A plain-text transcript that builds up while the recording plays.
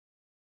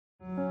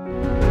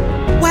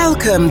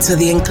Welcome to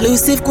the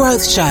Inclusive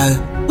Growth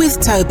Show with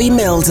Toby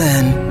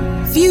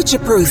Milden.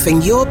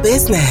 Future-proofing your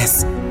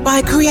business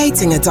by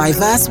creating a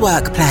diverse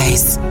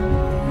workplace.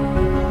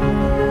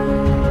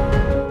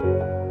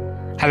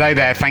 Hello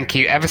there. Thank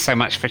you ever so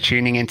much for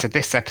tuning into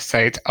this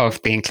episode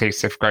of the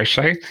Inclusive Growth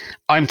Show.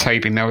 I'm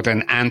Toby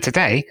Milden, and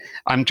today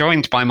I'm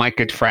joined by my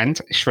good friend,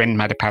 Shrin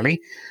Madapalli.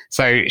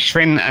 So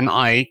Shrin and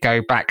I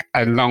go back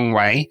a long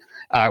way.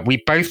 We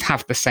both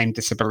have the same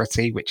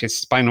disability, which is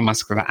spinal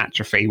muscular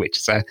atrophy, which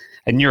is a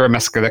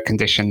neuromuscular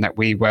condition that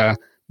we were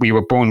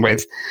born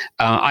with.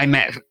 I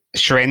met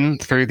Shrin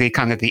through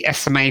the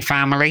SMA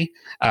family.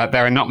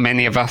 There are not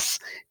many of us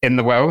in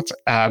the world,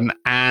 but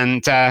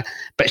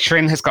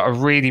Shrin has got a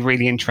really,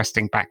 really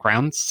interesting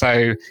background.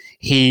 So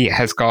he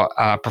has got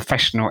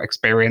professional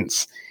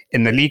experience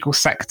in the legal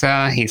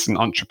sector. He's an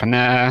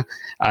entrepreneur.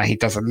 He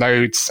does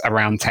loads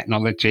around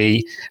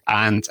technology,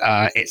 and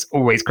it's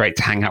always great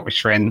to hang out with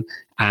Shrin.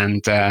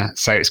 And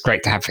so it's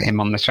great to have him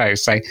on the show.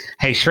 So,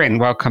 hey, Shrin,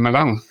 welcome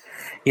along.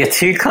 You're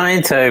too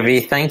kind, Toby.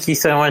 Thank you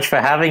so much for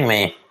having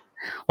me.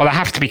 Well, I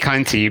have to be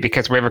kind to you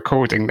because we're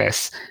recording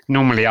this.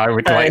 Normally, I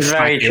would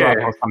smack you up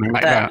or something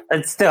like that.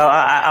 But still,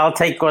 I'll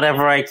take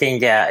whatever I can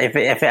get. If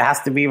it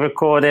has to be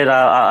recorded,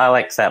 I'll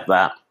accept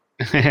that.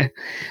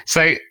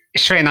 So,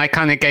 Shrin, I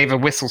kind of gave a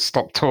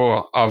whistle-stop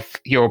tour of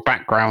your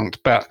background,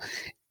 but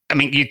I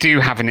mean, you do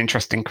have an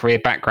interesting career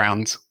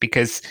background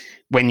because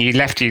when you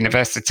left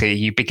university,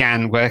 you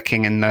began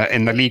working in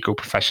the legal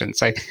profession.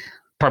 So,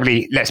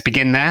 probably let's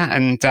begin there.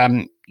 And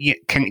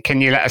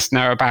can you let us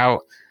know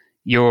about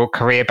your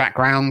career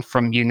background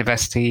from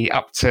university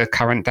up to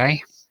current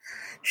day?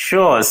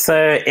 Sure.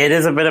 So it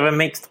is a bit of a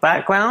mixed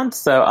background.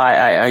 So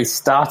I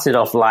started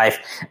off life.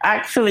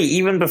 Actually,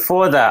 even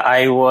before that,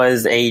 I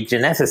was a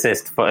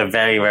geneticist for a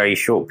very, very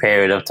short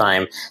period of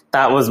time.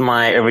 That was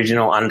my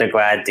original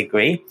undergrad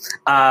degree.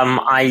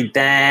 I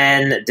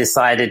then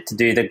decided to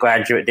do the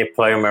graduate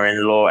diploma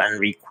in law and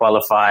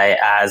requalify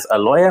as a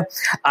lawyer.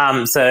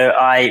 So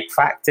I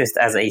practiced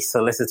as a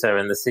solicitor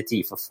in the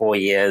city for 4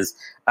 years.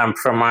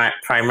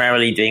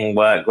 Primarily doing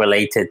work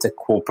related to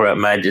corporate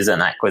mergers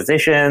and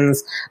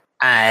acquisitions.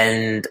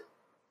 And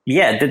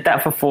yeah, did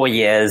that for 4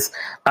 years.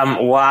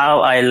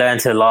 While I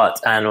learned a lot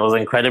and was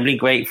incredibly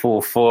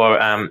grateful for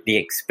the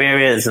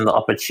experience and the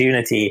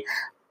opportunity,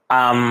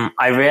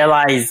 I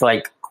realized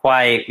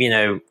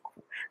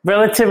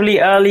relatively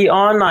early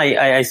on,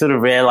 I sort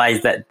of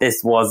realized that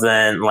this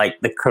wasn't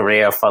like the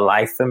career for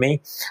life for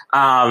me.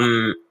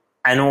 And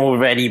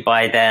already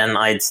by then,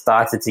 I'd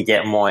started to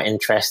get more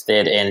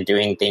interested in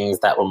doing things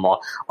that were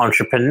more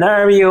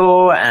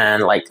entrepreneurial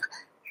and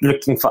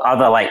looking for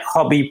other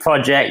hobby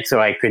projects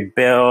where I could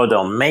build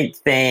or make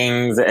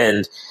things.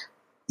 And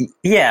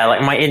yeah,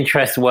 my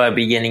interests were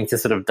beginning to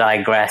sort of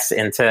digress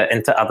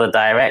into other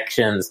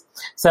directions.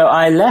 So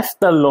I left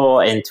the law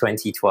in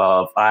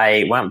 2012.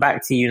 I went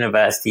back to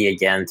university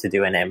again to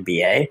do an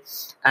MBA.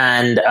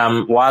 And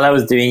while I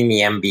was doing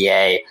the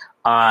MBA,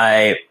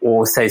 I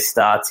also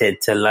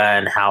started to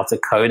learn how to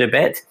code a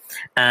bit.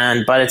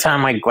 And by the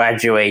time I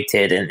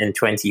graduated in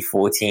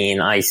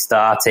 2014, I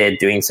started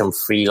doing some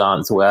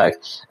freelance work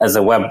as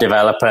a web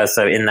developer.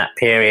 So in that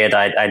period,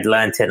 I'd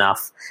learned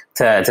enough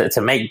to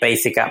make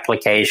basic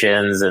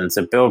applications and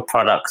to build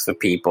products for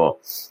people.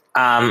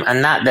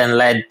 And that then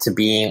led to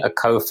being a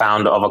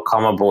co-founder of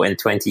Acomable in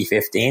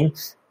 2015.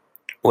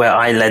 Where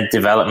I led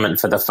development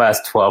for the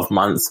first 12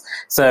 months.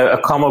 So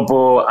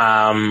Acomable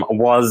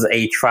was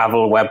a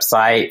travel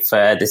website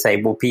for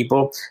disabled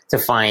people to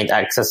find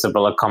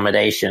accessible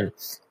accommodation.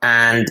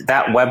 And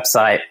that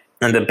website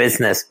and the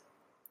business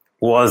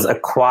was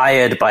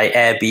acquired by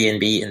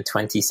Airbnb in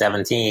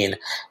 2017.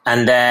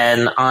 And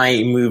then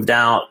I moved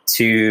out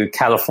to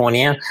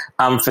California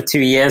for 2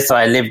 years. So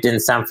I lived in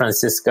San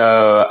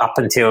Francisco up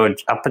until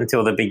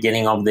the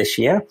beginning of this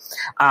year.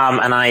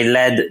 And I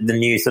led the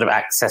new sort of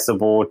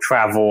accessible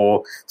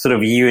travel sort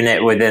of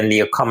unit within the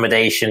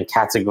accommodation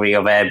category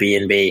of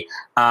Airbnb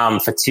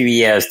for 2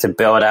 years to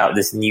build out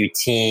this new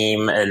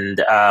team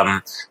and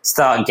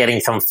start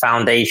getting some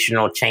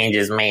foundational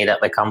changes made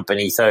at the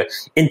company. So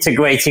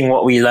integrating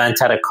what we learned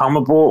at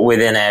Acomable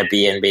within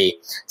Airbnb.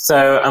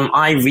 So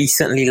I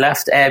recently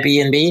left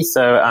Airbnb.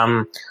 So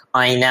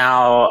I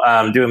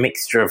now do a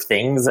mixture of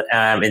things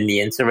in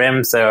the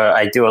interim. So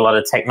I do a lot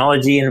of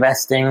technology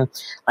investing.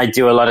 I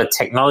do a lot of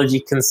technology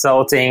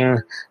consulting.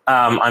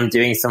 I'm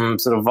doing some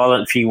sort of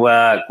voluntary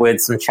work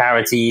with some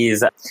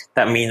charities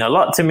that mean a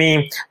lot to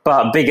me,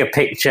 but bigger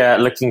picture,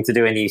 looking to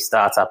do a new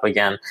startup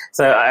again.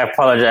 So I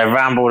apologize, I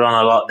rambled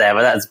on a lot there,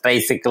 but that's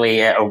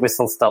basically a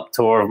whistle-stop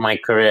tour of my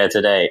career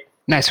today.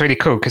 No, it's really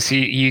cool because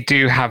you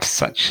do have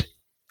such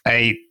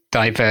a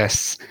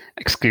diverse,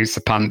 excuse the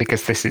pun,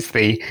 because this is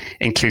the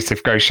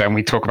Inclusive Growth Show and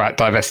we talk about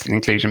diversity and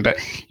inclusion, but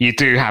you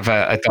do have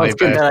a diverse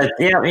career.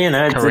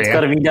 It's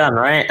got to be done,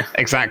 right?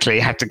 Exactly.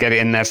 You had to get it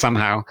in there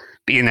somehow.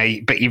 But,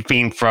 but you've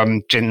been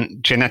from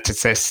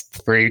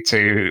geneticist through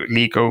to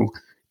legal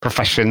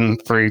profession,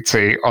 through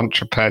to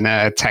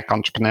tech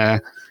entrepreneur,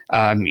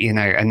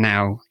 and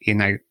now,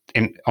 in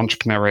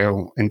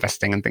entrepreneurial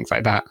investing and things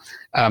like that.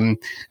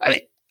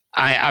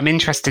 I'm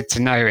interested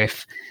to know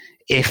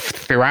if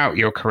throughout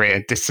your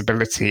career,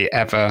 disability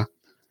ever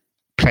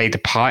played a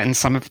part in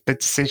some of the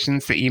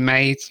decisions that you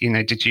made.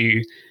 Did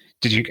you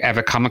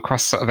ever come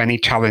across sort of any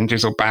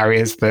challenges or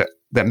barriers that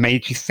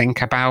made you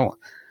think about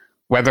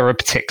whether a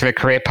particular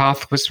career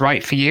path was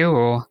right for you?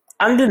 Or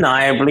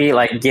undeniably,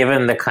 like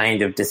given the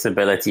kind of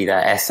disability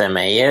that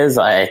SMA is,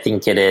 I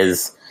think it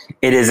is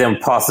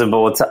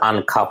impossible to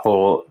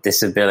uncouple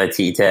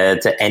disability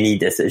to any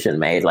decision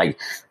made, like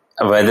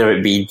whether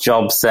it be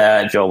job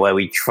search or where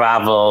we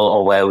travel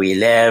or where we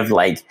live.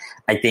 Like,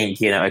 I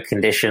think, a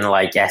condition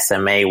like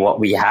SMA, what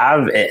we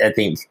have, I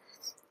think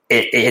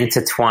it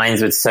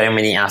intertwines with so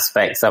many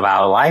aspects of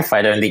our life.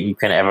 I don't think you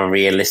can ever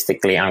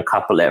realistically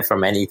uncouple it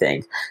from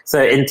anything.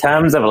 So in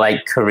terms of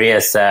like career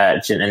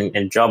search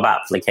and job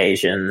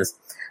applications,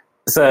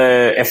 so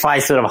if I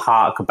sort of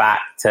hark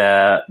back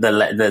to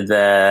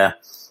the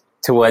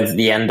towards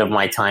the end of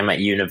my time at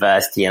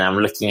university and I'm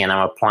looking and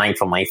I'm applying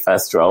for my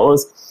first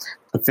roles,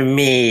 for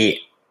me,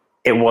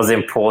 it was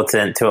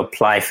important to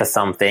apply for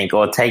something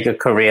or take a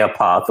career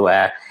path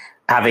where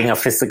having a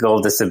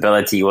physical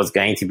disability was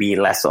going to be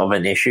less of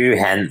an issue.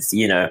 Hence,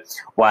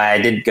 why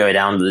I did go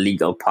down the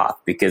legal path,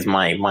 because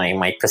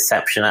my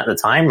perception at the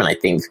time, and I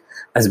think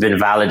has been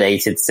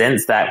validated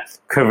since, that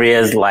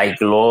careers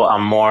like law are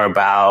more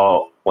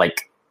about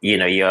like,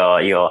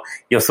 your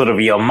sort of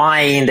your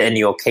mind and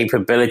your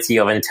capability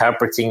of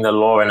interpreting the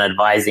law and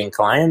advising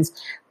clients,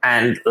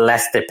 and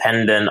less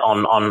dependent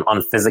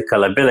on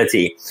physical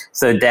ability.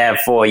 So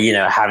therefore,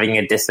 having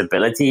a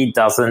disability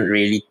doesn't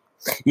really,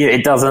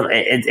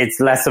 it's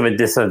less of a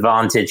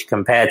disadvantage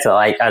compared to,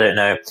 like, I don't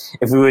know,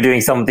 if we were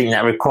doing something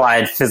that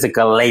required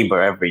physical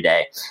labor every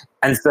day.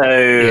 And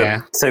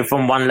so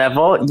from one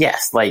level,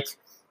 yes, like,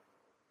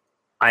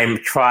 I'm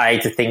trying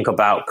to think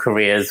about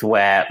careers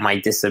where my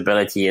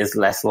disability is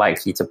less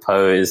likely to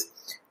pose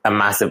a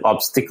massive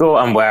obstacle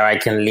and where I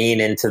can lean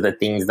into the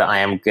things that I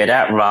am good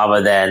at rather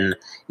than,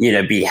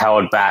 be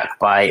held back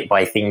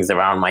by things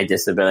around my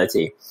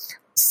disability.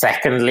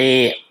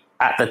 Secondly,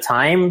 at the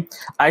time,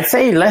 I'd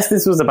say less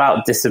this was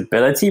about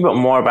disability, but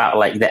more about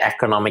like the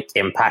economic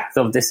impact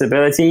of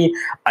disability.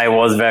 I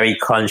was very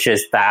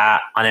conscious that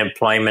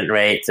unemployment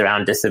rates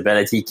around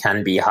disability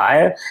can be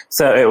higher.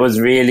 So it was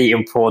really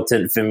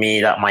important for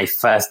me that my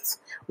first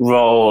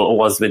role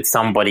was with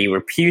somebody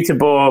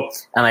reputable,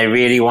 and I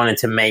really wanted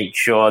to make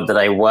sure that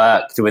I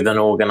worked with an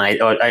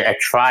organized, or I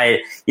tried,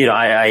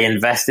 I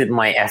invested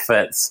my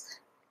efforts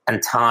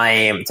and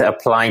time to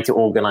applying to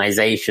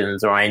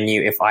organizations, or I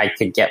knew if I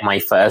could get my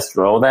first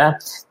role there,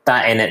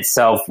 that in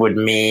itself would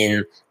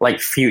mean like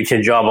future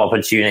job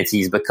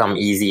opportunities become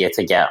easier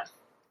to get.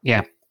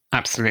 Yeah,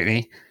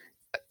 absolutely.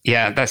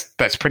 Yeah,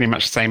 that's pretty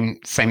much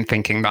same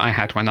thinking that I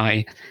had when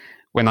I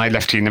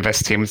left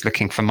university and was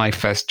looking for my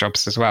first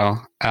jobs as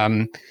well.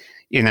 And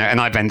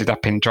I've ended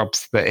up in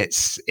jobs that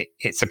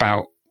it's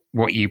about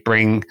what you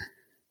bring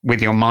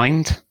with your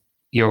mind,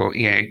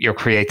 your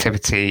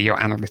creativity, your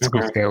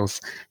analytical skills,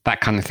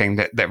 that kind of thing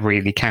that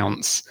really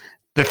counts.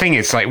 The thing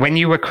is, like, when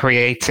you were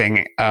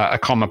creating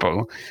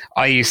Acomable,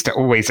 I used to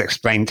always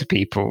explain to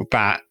people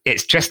that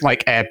it's just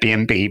like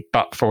Airbnb,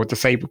 but for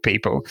disabled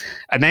people.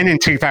 And then in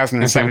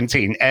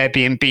 2017,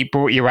 Airbnb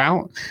bought you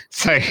out.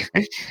 So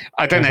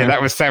I don't know,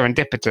 that was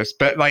serendipitous.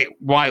 But like,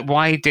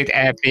 why did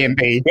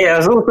Airbnb? Yeah, it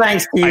was all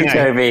thanks to you,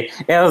 Toby.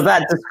 It was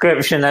that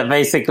description that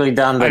basically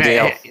done the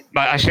deal.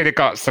 I should have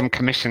got some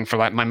commission for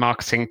like my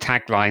marketing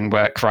tagline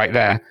work right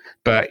there.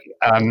 But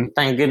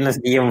thank goodness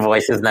the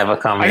invoices never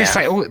come. I just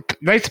say,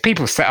 loads of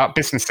people set up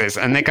businesses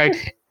and they go,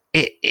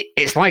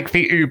 it's like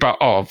the Uber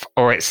of,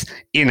 or it's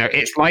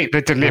like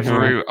the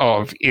Deliveroo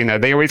of.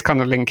 They always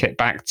kind of link it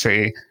back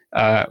to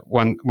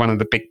one of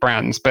the big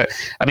brands. But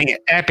I mean,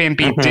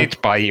 Airbnb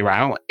did buy you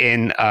out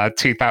in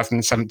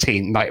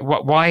 2017. Like,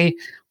 why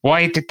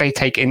did they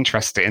take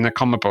interest in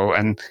Acomable,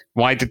 and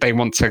why did they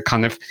want to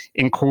kind of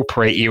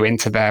incorporate you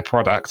into their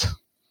product?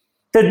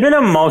 There'd been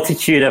a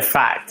multitude of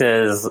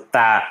factors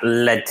that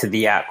led to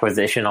the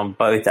acquisition on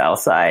both our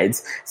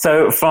sides.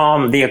 So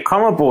from the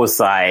Acomable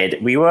side,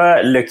 we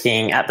were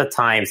looking at the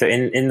time, so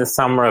in the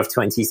summer of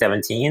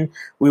 2017,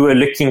 we were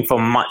looking for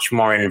much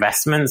more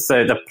investment.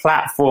 So the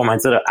platform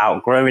had sort of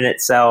outgrown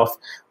itself.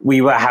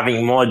 We were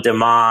having more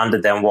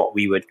demand than what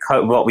we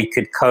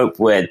could cope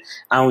with.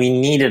 And we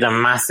needed a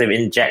massive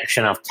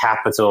injection of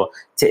capital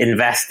to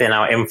invest in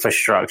our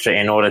infrastructure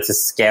in order to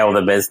scale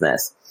the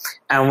business.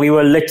 And we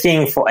were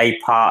looking for a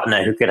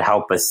partner who could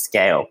help us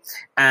scale.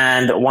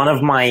 And one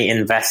of my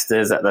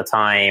investors at the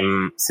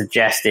time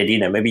suggested,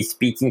 maybe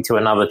speaking to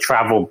another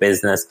travel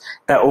business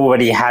that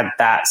already had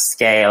that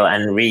scale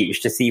and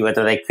reach to see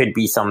whether there could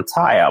be some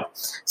tie-up.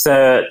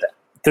 So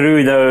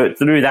through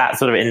that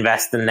sort of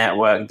investor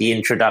network, the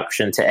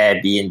introduction to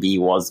Airbnb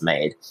was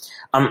made.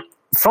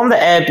 From the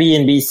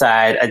Airbnb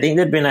side, I think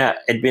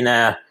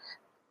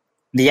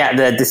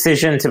the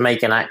decision to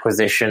make an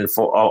acquisition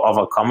of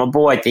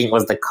Acomable, I think,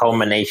 was the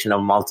culmination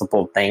of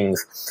multiple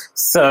things.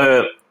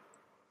 So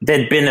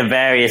there'd been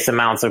various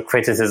amounts of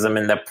criticism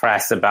in the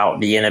press about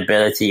the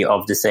inability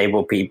of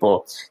disabled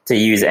people to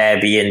use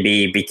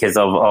Airbnb because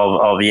of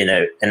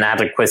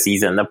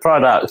inadequacies in the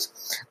product.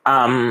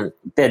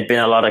 There'd been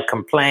a lot of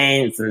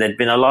complaints, and there'd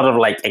been a lot of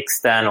like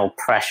external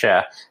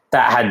pressure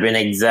that had been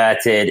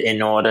exerted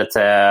in order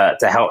to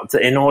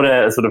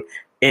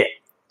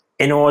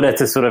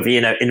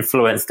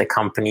influence the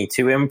company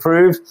to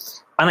improve.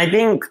 And I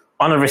think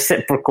on a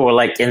reciprocal,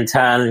 like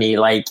internally,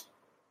 like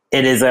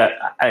it is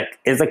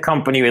a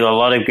company with a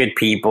lot of good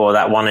people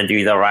that want to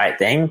do the right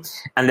thing.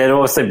 And there'd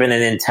also been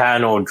an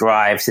internal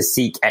drive to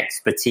seek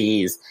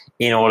expertise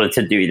in order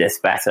to do this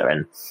better.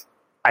 And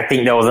I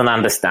think there was an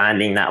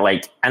understanding that,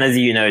 like, and as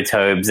you know,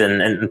 Tobes,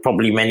 and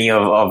probably many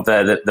of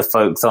the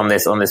folks on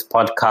this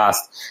podcast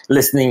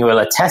listening will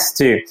attest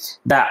to,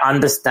 that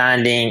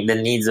understanding the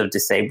needs of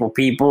disabled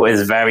people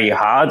is very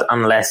hard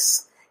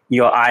unless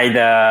you're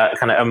either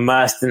kind of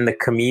immersed in the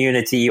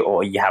community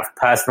or you have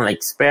personal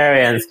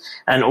experience.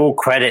 And all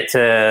credit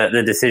to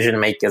the decision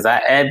makers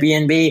at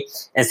Airbnb.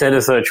 Instead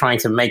of sort of trying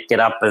to make it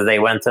up as they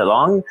went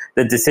along,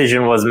 the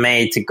decision was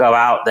made to go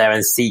out there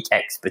and seek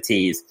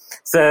expertise.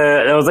 So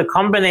there was a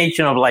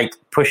combination of like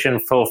push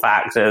and pull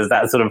factors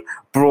that sort of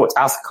brought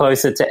us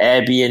closer to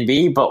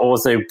Airbnb, but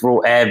also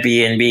brought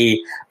Airbnb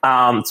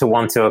to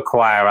want to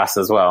acquire us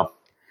as well.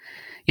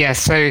 Yeah,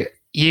 so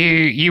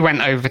you went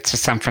over to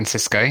San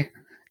Francisco.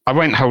 I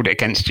won't hold it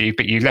against you,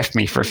 but you left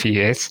me for a few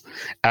years,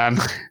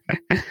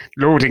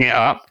 lording it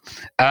up.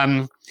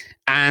 And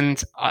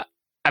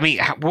I mean,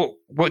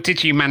 what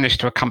did you manage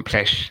to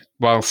accomplish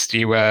whilst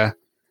you were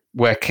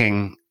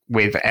working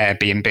with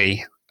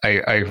Airbnb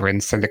over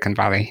in Silicon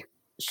Valley?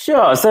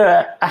 Sure.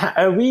 So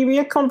we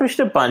accomplished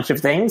a bunch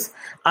of things.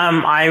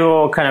 I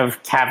will kind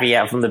of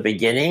caveat from the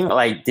beginning,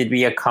 like, did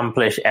we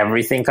accomplish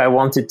everything I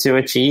wanted to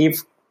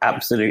achieve?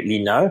 Absolutely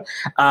no.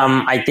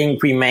 I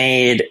think we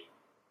made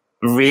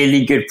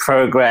really good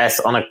progress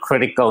on a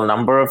critical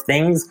number of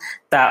things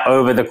that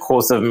over the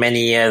course of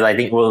many years, I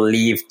think will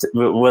lead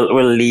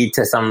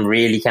to some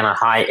really kind of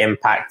high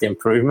impact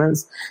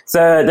improvements.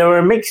 So there were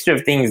a mixture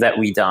of things that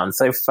we done.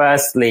 So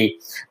firstly,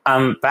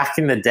 back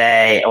in the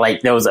day,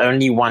 like there was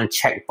only one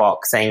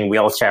checkbox saying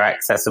wheelchair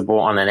accessible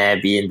on an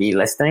Airbnb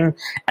listing,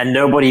 and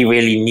nobody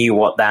really knew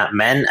what that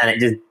meant.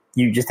 And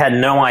you just had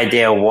no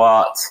idea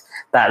what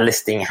that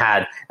listing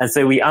had. And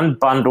so we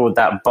unbundled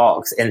that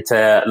box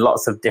into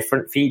lots of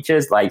different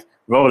features like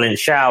roll-in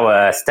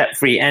shower,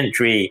 step-free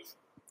entry,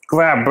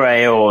 grab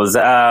rails,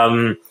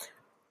 the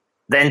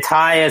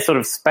entire sort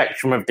of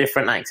spectrum of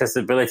different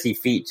accessibility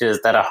features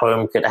that a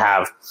home could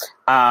have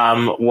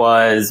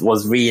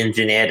was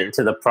re-engineered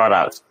into the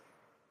product.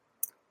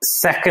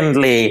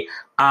 Secondly,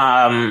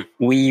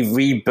 we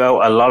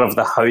rebuilt a lot of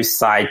the host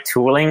side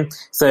tooling.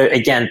 So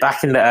again,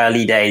 back in the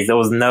early days, there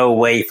was no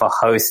way for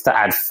hosts to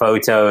add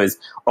photos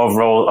of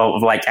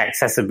like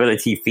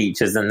accessibility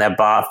features in their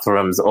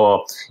bathrooms,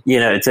 or, you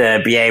know,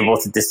 to be able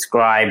to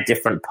describe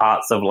different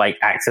parts of like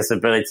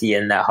accessibility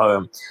in their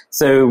home.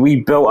 So we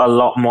built a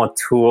lot more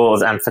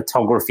tools and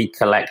photography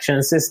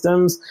collection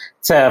systems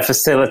to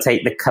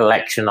facilitate the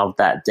collection of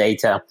that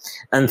data.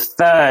 And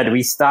third,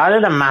 we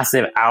started a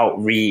massive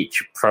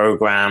outreach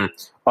program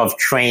of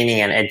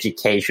training and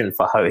education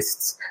for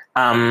hosts.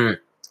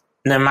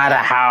 No matter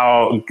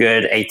how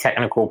good a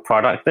technical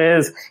product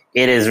is,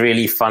 it is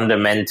really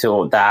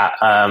fundamental that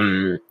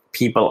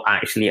people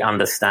actually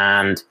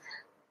understand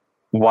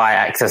why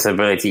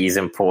accessibility is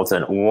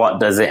important. What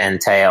does it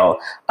entail?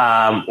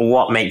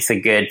 What makes a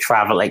good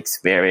travel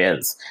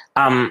experience?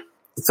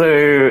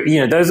 So, you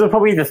know, those are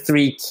probably the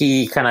three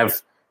key kind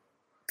of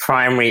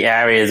primary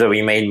areas where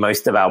we made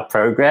most of our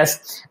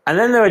progress. And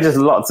then there were just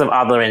lots of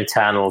other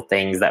internal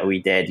things that we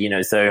did, you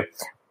know. So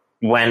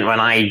when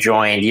I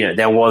joined, you know,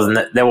 there weren't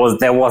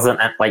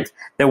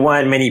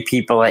many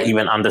people that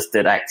even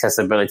understood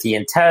accessibility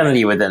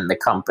internally within the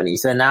company.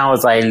 So now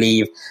as I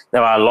leave,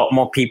 there are a lot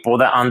more people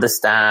that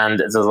understand.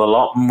 There's a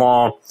lot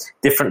more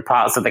different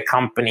parts of the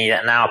company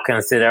that now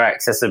consider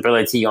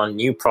accessibility on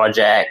new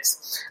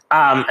projects.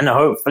 And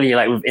hopefully,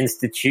 like, we've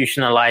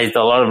institutionalized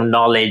a lot of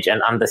knowledge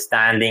and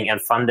understanding and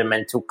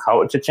fundamental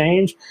culture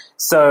change.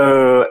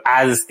 So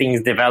as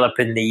things develop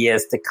in the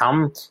years to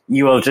come,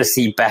 you will just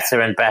see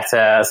better and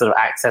better sort of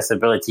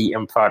accessibility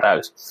in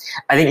product.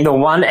 I think the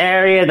one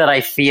area that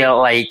I feel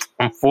like,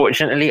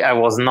 unfortunately, I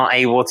was not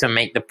able to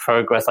make the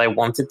progress I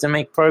wanted to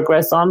make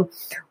progress on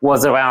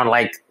was around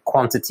like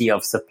quantity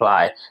of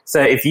supply.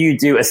 So if you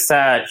do a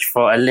search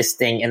for a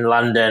listing in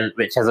London,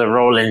 which has a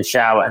roll-in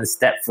shower and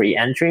step-free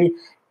entry,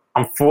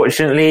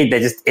 unfortunately,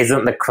 there just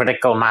isn't the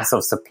critical mass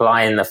of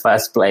supply in the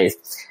first place.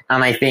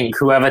 And I think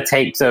whoever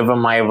takes over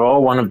my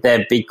role, one of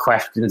their big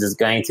questions is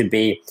going to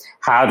be,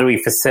 how do we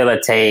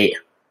facilitate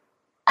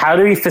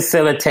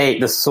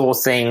the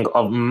sourcing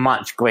of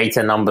much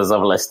greater numbers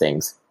of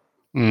listings?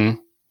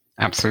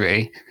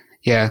 Absolutely.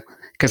 Yeah.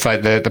 Because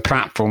like the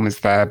platform is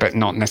there, but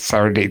not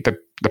necessarily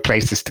the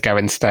places to go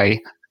and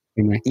stay.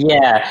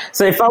 Yeah.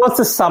 So if I was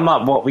to sum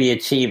up what we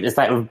achieved, it's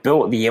like we've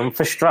built the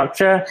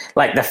infrastructure,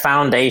 like the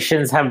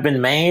foundations have been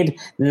made.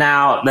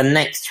 Now the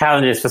next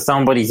challenge is for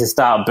somebody to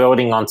start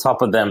building on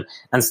top of them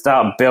and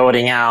start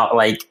building out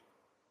like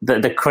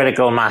the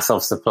critical mass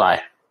of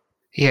supply.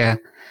 Yeah.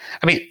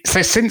 I mean,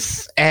 so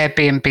since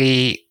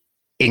Airbnb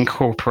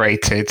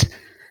incorporated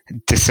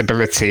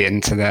disability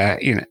into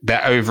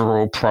their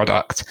overall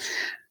product,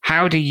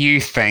 how do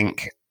you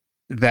think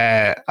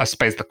I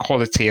suppose the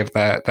quality of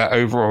the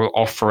overall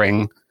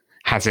offering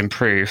has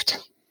improved?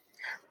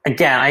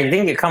 Again, I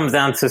think it comes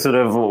down to sort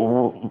of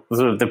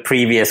the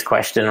previous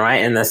question,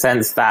 right? In the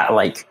sense that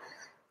like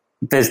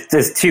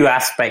there's two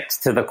aspects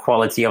to the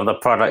quality of the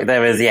product.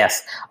 There is,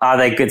 yes, are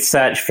they good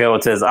search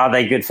filters? Are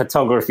they good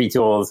photography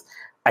tools?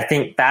 I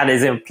think that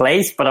is in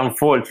place, but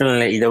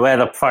unfortunately, where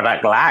the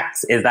product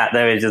lacks is that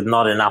there is just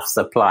not enough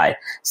supply.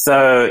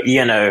 So,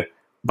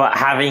 but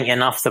having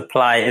enough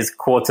supply is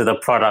core to the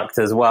product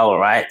as well,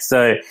 right?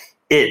 So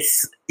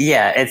it's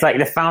like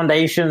the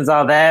foundations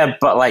are there,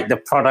 but like the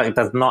product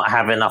does not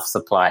have enough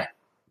supply.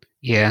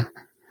 Yeah,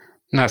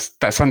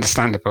 that's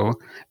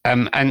understandable.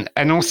 And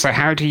also,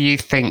 how do you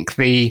think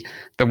the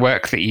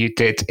work that you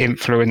did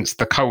influenced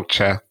the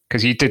culture?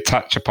 Because you did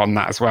touch upon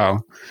that as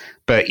well.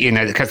 But,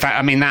 because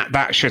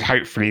that should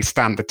hopefully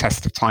stand the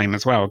test of time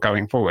as well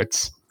going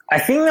forwards. I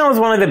think that was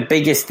one of the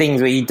biggest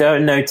things where you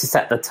don't notice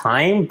at the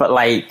time, but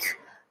like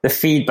the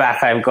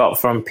feedback I've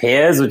got from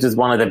peers, which is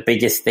one of the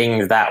biggest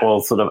things that will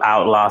sort of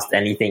outlast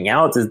anything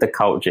else, is the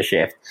culture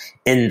shift.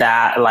 In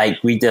that,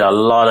 like, we did a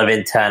lot of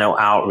internal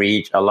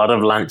outreach, a lot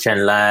of lunch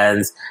and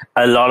learns,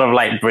 a lot of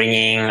like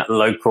bringing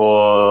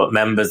local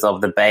members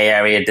of the Bay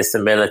Area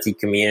disability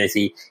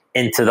community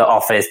into the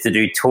office to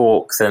do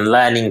talks and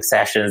learning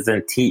sessions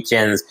and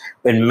teach-ins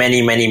with many,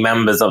 many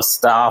members of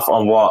staff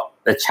on what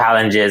the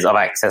challenges of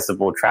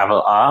accessible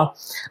travel are.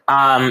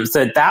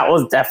 So that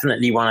was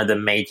definitely one of the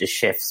major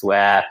shifts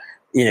where,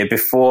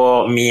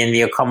 before me and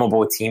the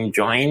Accomable team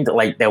joined,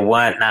 like there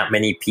weren't that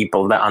many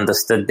people that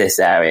understood this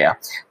area.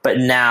 But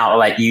now,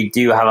 like you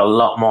do have a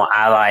lot more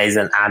allies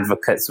and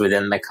advocates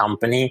within the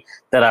company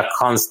that are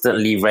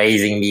constantly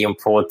raising the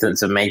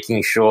importance of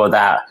making sure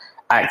that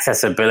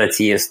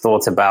accessibility is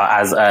thought about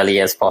as early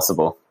as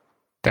possible.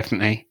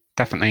 Definitely.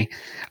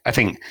 I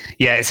think,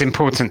 it's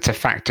important to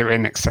factor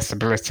in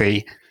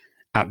accessibility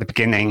at the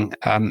beginning.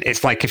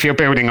 It's like if you're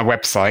building a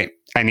website,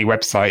 any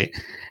website,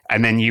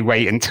 and then you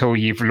wait until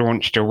you've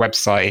launched your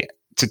website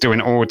to do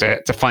an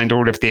audit to find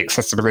all of the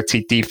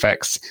accessibility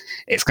defects,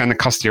 it's going to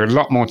cost you a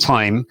lot more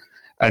time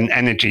and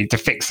energy to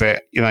fix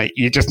it.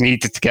 You just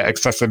needed to get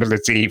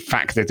accessibility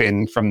factored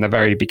in from the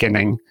very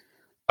beginning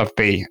of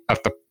the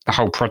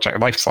whole project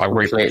life cycle.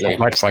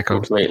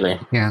 Completely.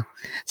 Yeah.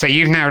 So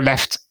you've now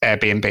left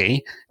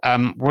Airbnb.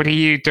 What are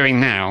you doing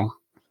now?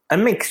 A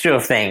mixture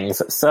of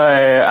things.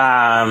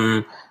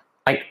 So,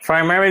 like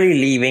primarily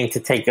leaving to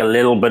take a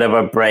little bit of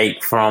a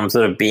break from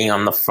sort of being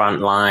on the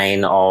front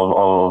line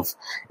of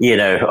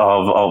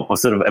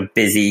sort of a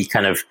busy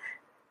kind of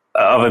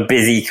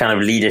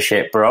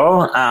leadership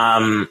role.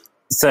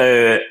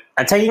 So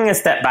I'm taking a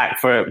step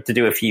back to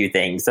do a few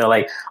things. So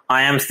like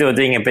I am still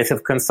doing a bit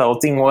of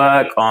consulting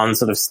work on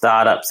sort of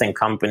startups and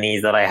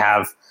companies that I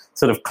have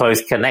sort of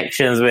close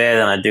connections with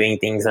and are doing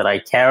things that I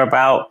care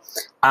about.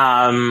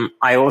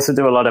 I also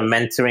do a lot of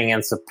mentoring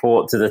and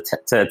support to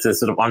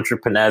sort of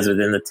entrepreneurs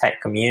within the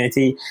tech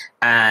community.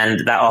 And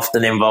that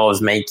often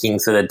involves making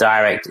sort of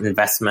direct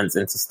investments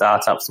into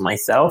startups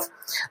myself.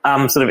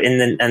 And so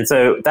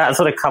that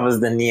sort of covers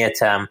the near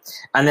term.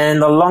 And then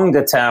in the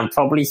longer term,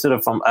 probably sort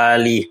of from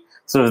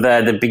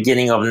the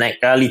beginning of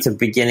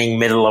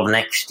middle of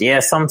next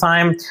year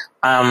sometime,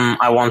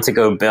 I want to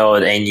go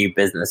build a new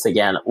business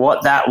again.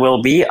 What that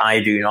will be,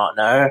 I do not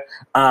know.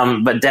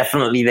 But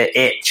definitely the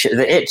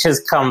itch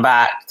has come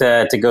back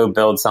to go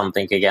build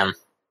something again.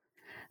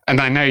 And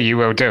I know you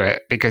will do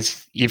it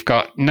because you've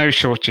got no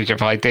shortage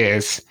of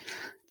ideas.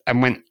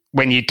 And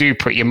when you do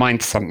put your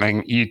mind to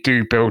something, you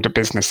do build a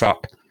business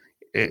up.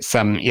 It's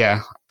I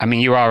mean,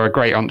 you are a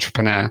great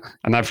entrepreneur,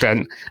 and I've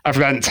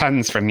learned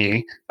tons from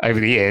you over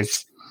the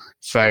years.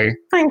 So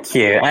thank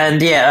you.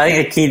 And I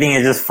think the key thing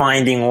is just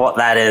finding what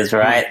that is,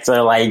 right?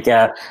 So like,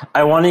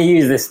 I want to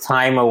use this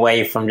time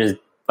away from just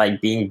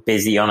like being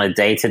busy on a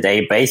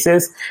day-to-day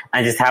basis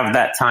and just have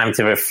that time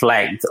to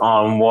reflect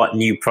on what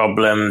new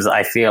problems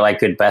I feel I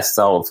could best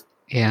solve.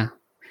 Yeah.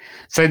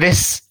 So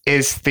this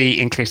is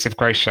the Inclusive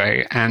Growth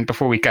Show. And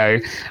before we go,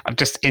 I'm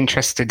just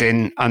interested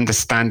in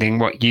understanding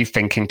what you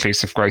think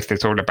inclusive growth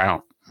is all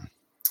about.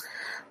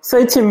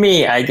 So to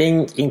me, I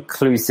think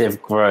inclusive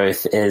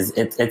growth is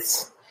it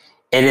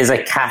is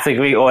a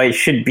category, or it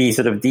should be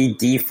sort of the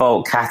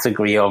default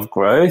category of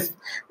growth,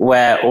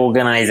 where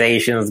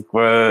organizations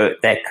grow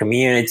their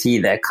community,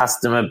 their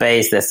customer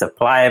base, their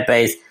supplier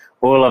base,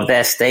 all of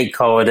their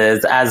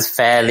stakeholders as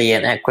fairly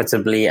and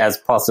equitably as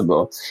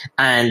possible.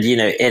 And,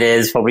 it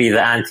is probably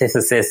the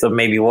antithesis of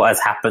maybe what has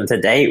happened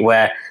to date,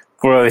 where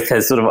growth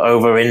has sort of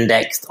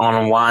over-indexed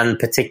on one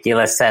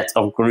particular set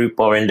of group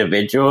or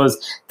individuals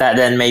that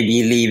then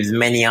maybe leaves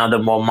many other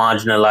more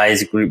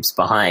marginalized groups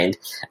behind.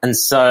 And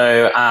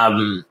so,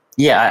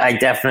 I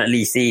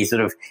definitely see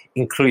sort of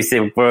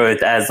inclusive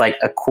growth as like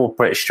a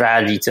corporate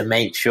strategy to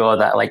make sure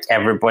that like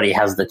everybody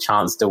has the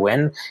chance to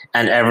win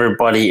and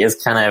everybody is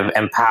kind of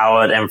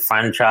empowered and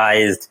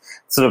franchised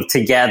sort of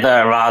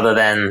together rather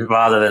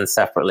than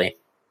separately.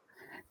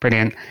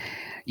 Brilliant.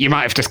 You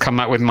might have just come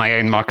up with my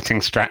own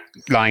marketing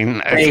line.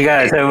 There you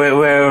go. So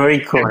we're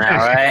equal now,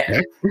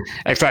 right?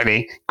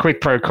 Exactly.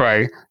 Quid pro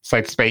quo,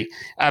 so to speak.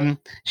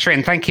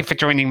 Shrin, thank you for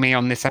joining me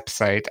on this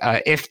episode.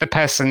 If the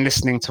person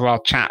listening to our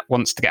chat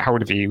wants to get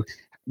hold of you,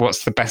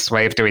 what's the best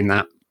way of doing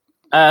that?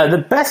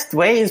 The best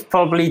way is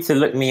probably to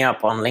look me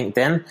up on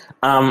LinkedIn.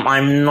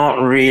 I'm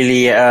not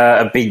really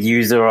a big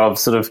user of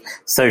sort of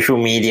social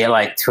media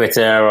like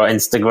Twitter or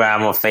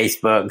Instagram or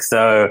Facebook.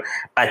 So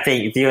I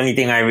think the only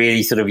thing I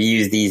really sort of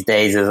use these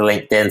days is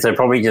LinkedIn. So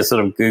probably just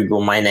sort of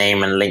Google my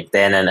name and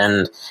LinkedIn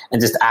and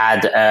just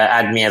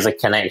add me as a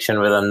connection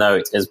with a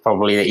note is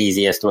probably the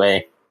easiest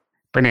way.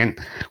 Brilliant.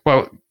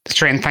 Well,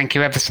 Shrin, thank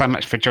you ever so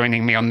much for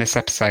joining me on this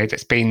episode.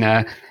 It's been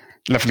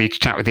lovely to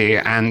chat with you,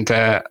 and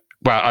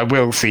I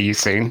will see you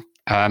soon.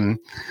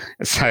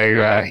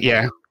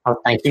 Yeah. Well,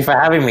 thank you for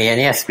having me, and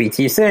yes, speak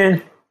to you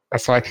soon.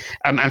 That's right.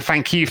 And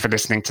thank you for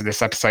listening to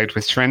this episode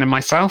with Shrin and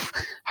myself.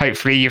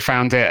 Hopefully you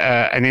found it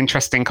an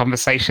interesting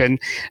conversation,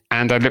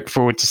 and I look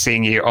forward to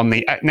seeing you on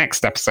the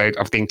next episode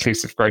of the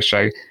Inclusive Growth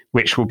Show,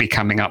 which will be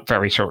coming up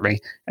very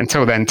shortly.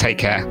 Until then, take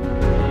care.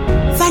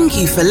 Thank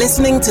you for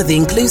listening to the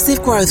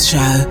Inclusive Growth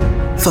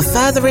Show. For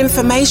further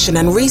information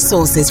and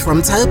resources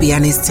from Toby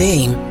and his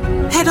team,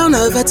 head on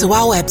over to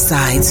our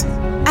website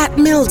at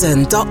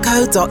milden.co.uk.